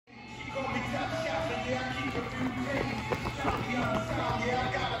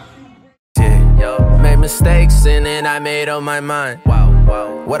mistakes and then I made up my mind.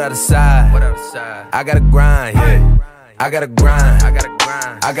 What I decide? I gotta grind, yeah. I gotta grind. I gotta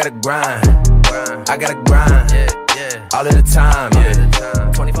grind. I gotta grind. I gotta grind, yeah. All of the time,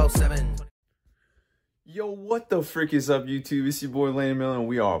 yeah. 24/7. Yo, what the frick is up, YouTube? It's your boy Landon, and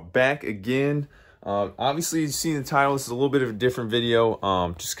we are back again. Obviously, you've seen the title. This is a little bit of a different video.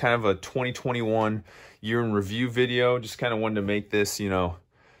 Just kind of a 2021 year in review video. Just kind of wanted to make this, you know,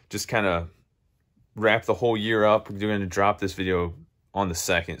 just kind of wrap the whole year up. We're going to drop this video on the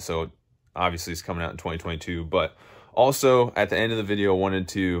 2nd, so obviously it's coming out in 2022. But also, at the end of the video, I wanted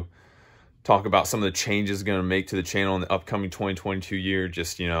to talk about some of the changes going to make to the channel in the upcoming 2022 year.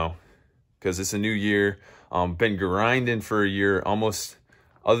 Just, you know, because it's a new year. Been grinding for a year, almost,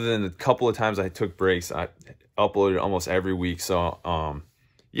 other than a couple of times I took breaks, I uploaded almost every week. So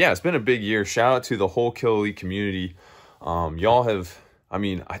yeah, it's been a big year. Shout out to the whole Killa community. Y'all have, I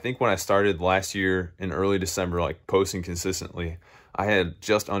mean, I think when I started last year in early December, like posting consistently, I had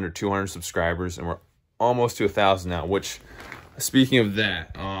just under 200 subscribers, and we're almost to 1,000 now. Which, speaking of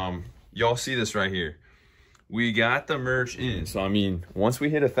that, y'all see this right here. We got the merch in. So I mean, once we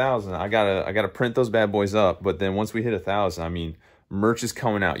hit 1,000, I gotta print those bad boys up. But then once we hit 1,000, I mean, merch is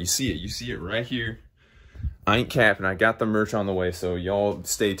coming out. You see it right here. I ain't capping. I got the merch on the way, so y'all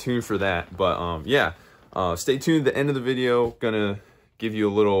stay tuned for that. But yeah, stay tuned at the end of the video. Gonna give you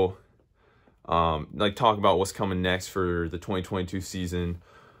a little like talk about what's coming next for the 2022 season.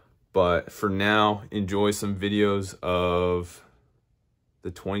 But for now, enjoy some videos of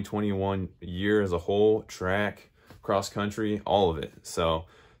the 2021 year as a whole, track, cross country, all of it. So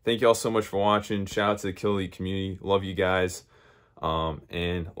thank you all so much for watching. Shout out to the Killa community. Love you guys.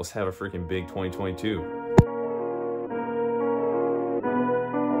 And let's have a freaking big 2022.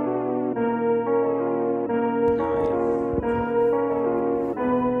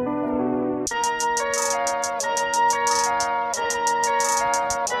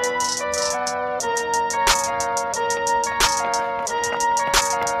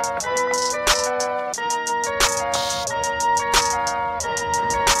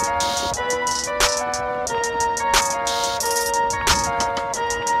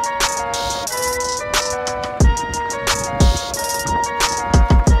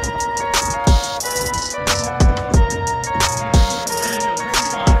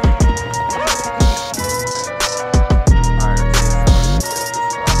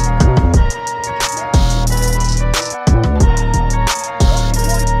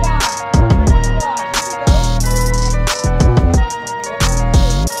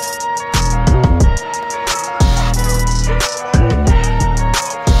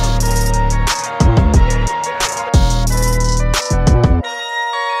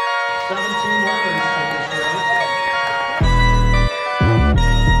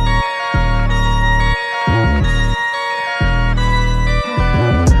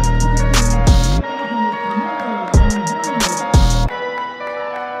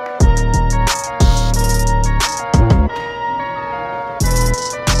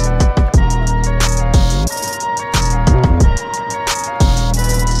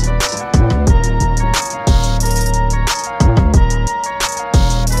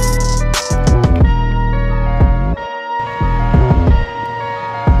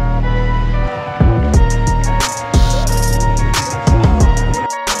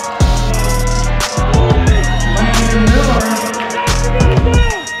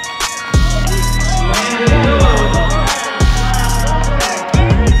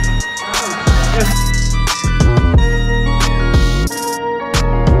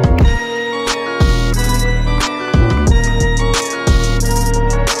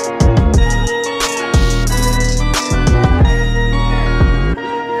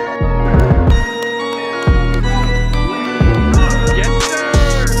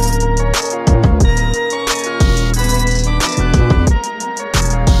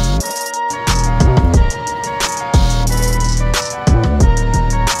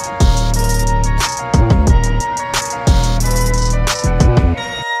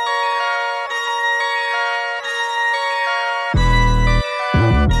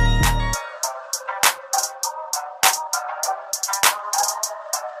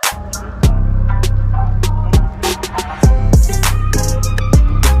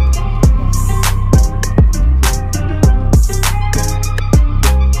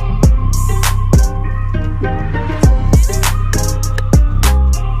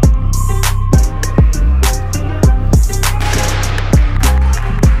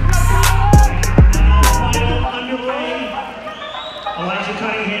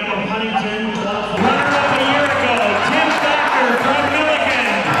 Runner-up a year ago, Tim Thacker from Milligan.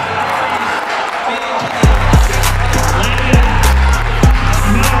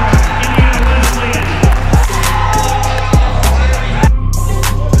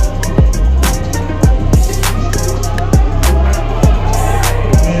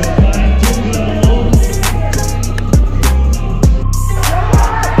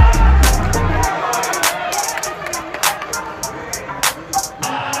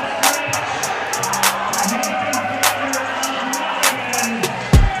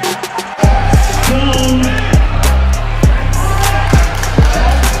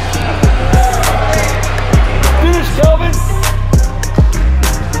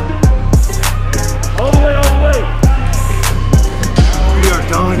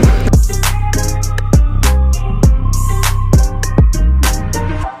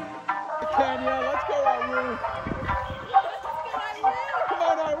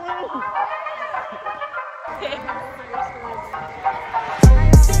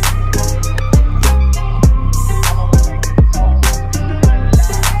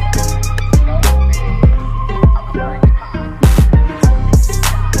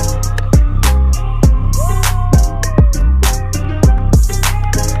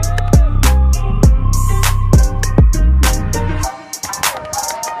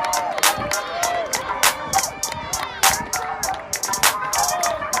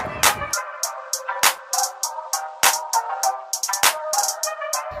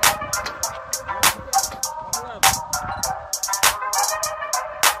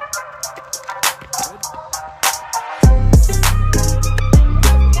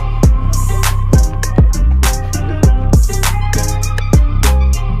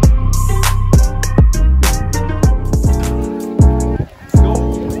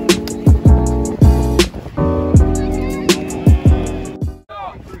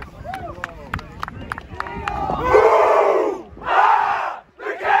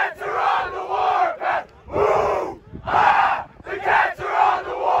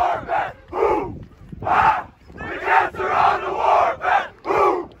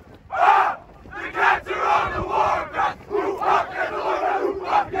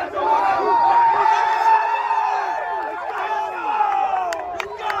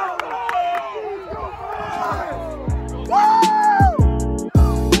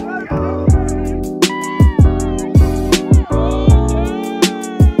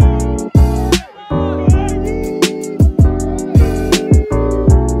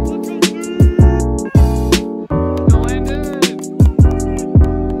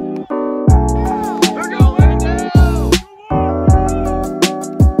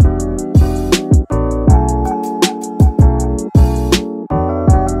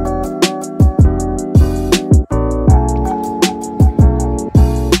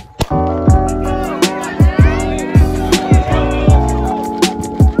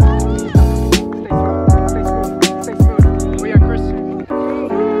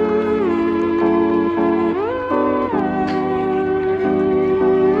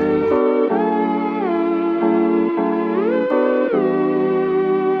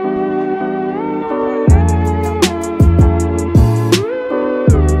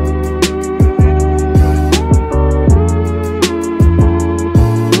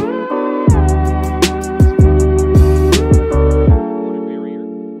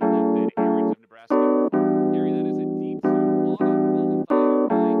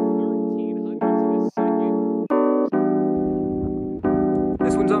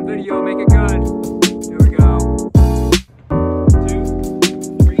 on video, make it good. Here we go. 2,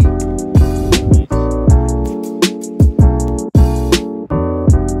 3.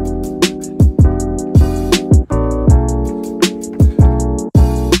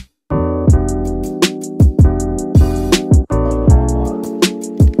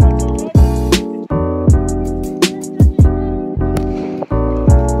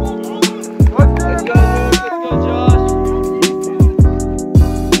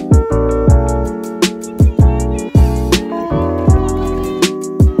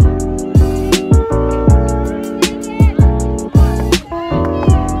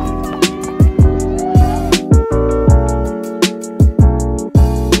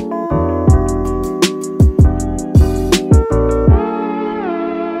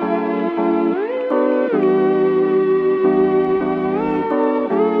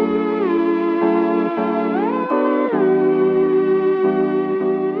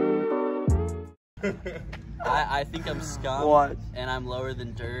 I think I'm scum. What? And I'm lower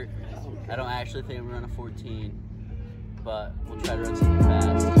than dirt. I don't actually think I'm gonna run a 14, but we'll try to run something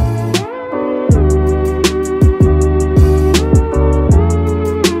fast.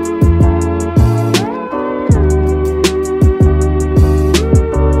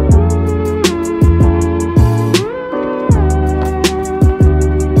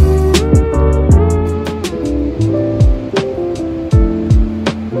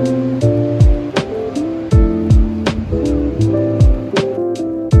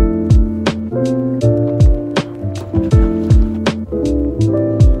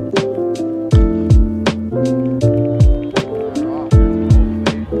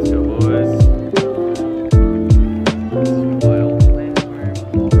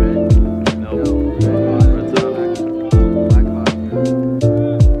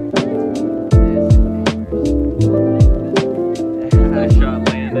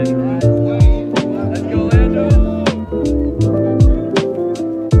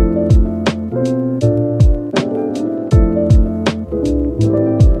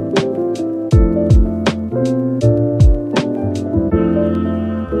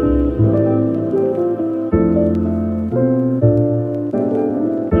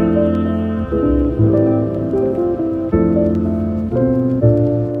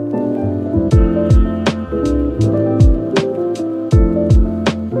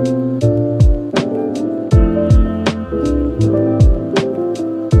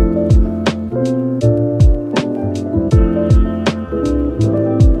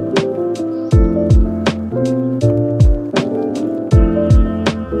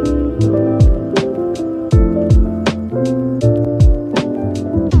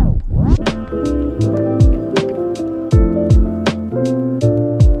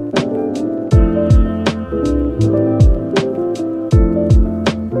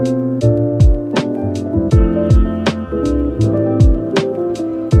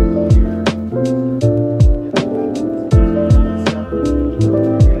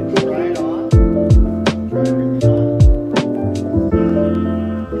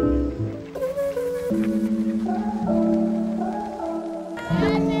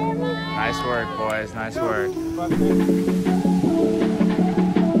 guys. Nice work.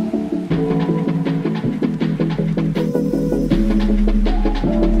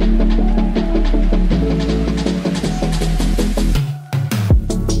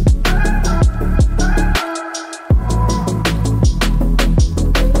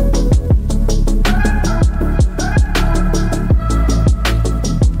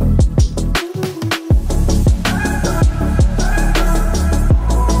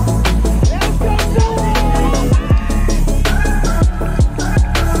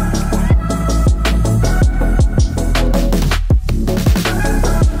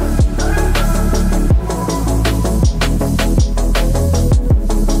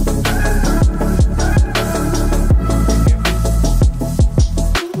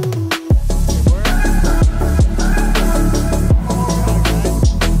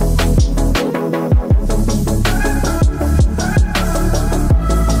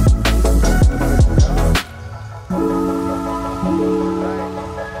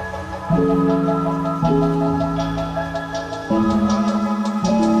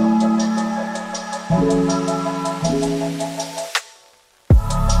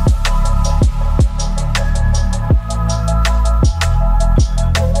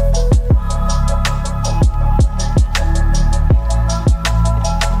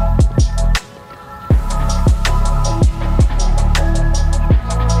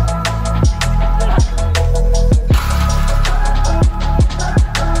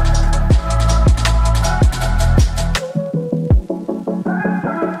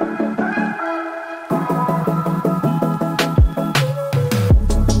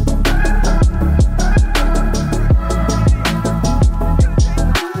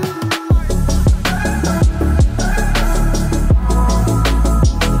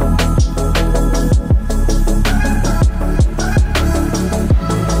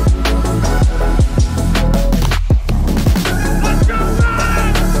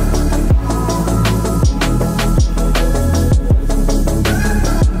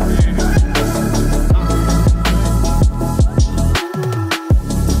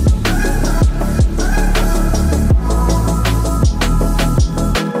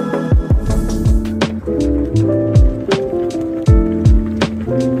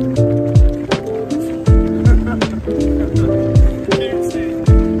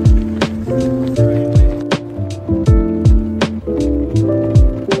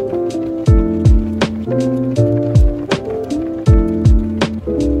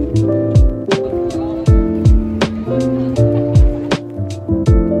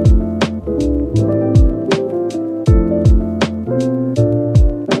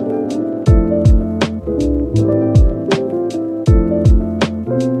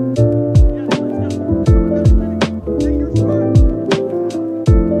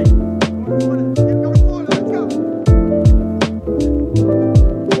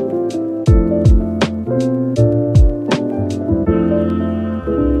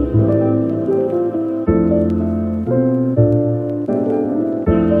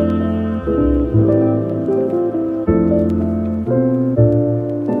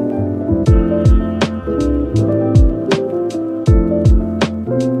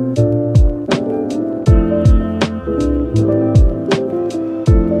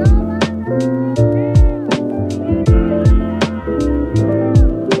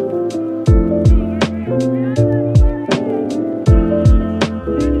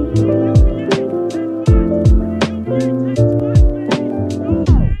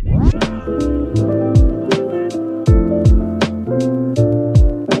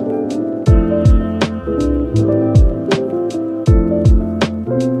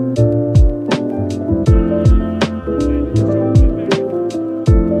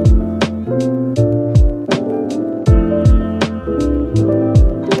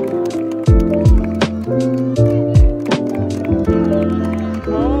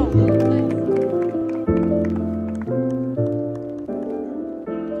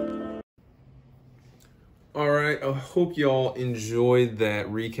 I hope y'all enjoyed that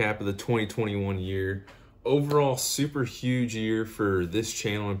recap of the 2021 year. Overall, super huge year for this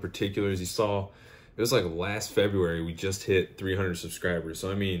channel in particular. As you saw, it was like last February we just hit 300 subscribers.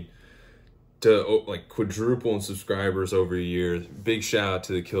 So I mean, to like quadruple in subscribers over a year. Big shout out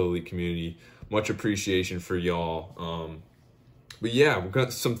to the Killa Elite community. Much appreciation for y'all. But yeah, we've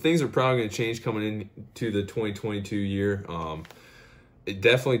got some things are probably going to change coming into the 2022 year.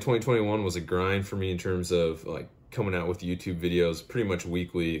 Definitely 2021 was a grind for me in terms of like coming out with YouTube videos pretty much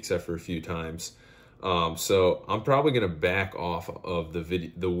weekly, except for a few times. So I'm probably going to back off of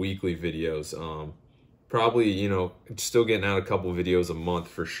the weekly videos. Probably, you know, still getting out a couple videos a month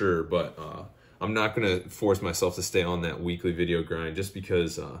for sure, but I'm not going to force myself to stay on that weekly video grind just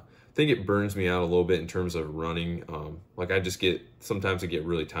because I think it burns me out a little bit in terms of running. Like sometimes I get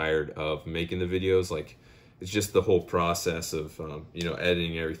really tired of making the videos. Like it's just the whole process of, you know,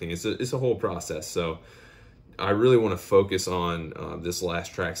 editing everything. It's a whole process. So I really want to focus on this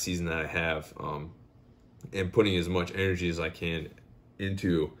last track season that I have, and putting as much energy as I can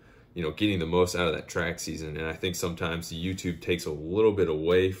into, you know, getting the most out of that track season. And I think sometimes YouTube takes a little bit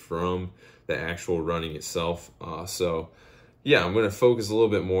away from the actual running itself. So yeah, I'm going to focus a little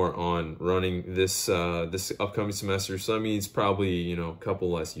bit more on running this this upcoming semester. So that means probably, you know, a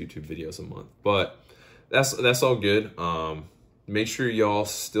couple less YouTube videos a month, but that's all good. Make sure y'all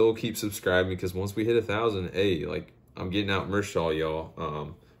still keep subscribing, because once we hit 1,000, hey, like, I'm getting out merch to all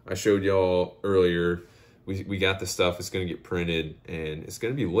y'all. I showed y'all earlier, we got the stuff. It's going to get printed and it's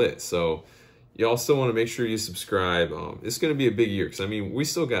going to be lit. So y'all still want to make sure you subscribe. It's going to be a big year, because I mean, we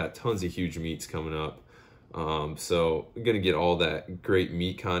still got tons of huge meets coming up. So I'm going to get all that great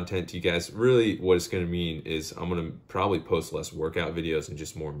meet content to you guys. Really what it's going to mean is I'm going to probably post less workout videos and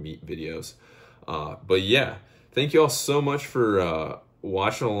just more meet videos. But yeah, thank you all so much for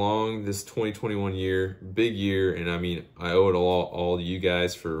watching along this 2021 year, big year. And I mean, I owe it all to you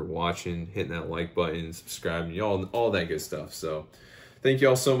guys for watching, hitting that like button, subscribing, y'all, all that good stuff. So thank you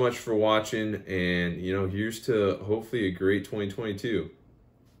all so much for watching, and you know, here's to hopefully a great 2022.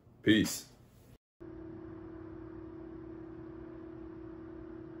 Peace.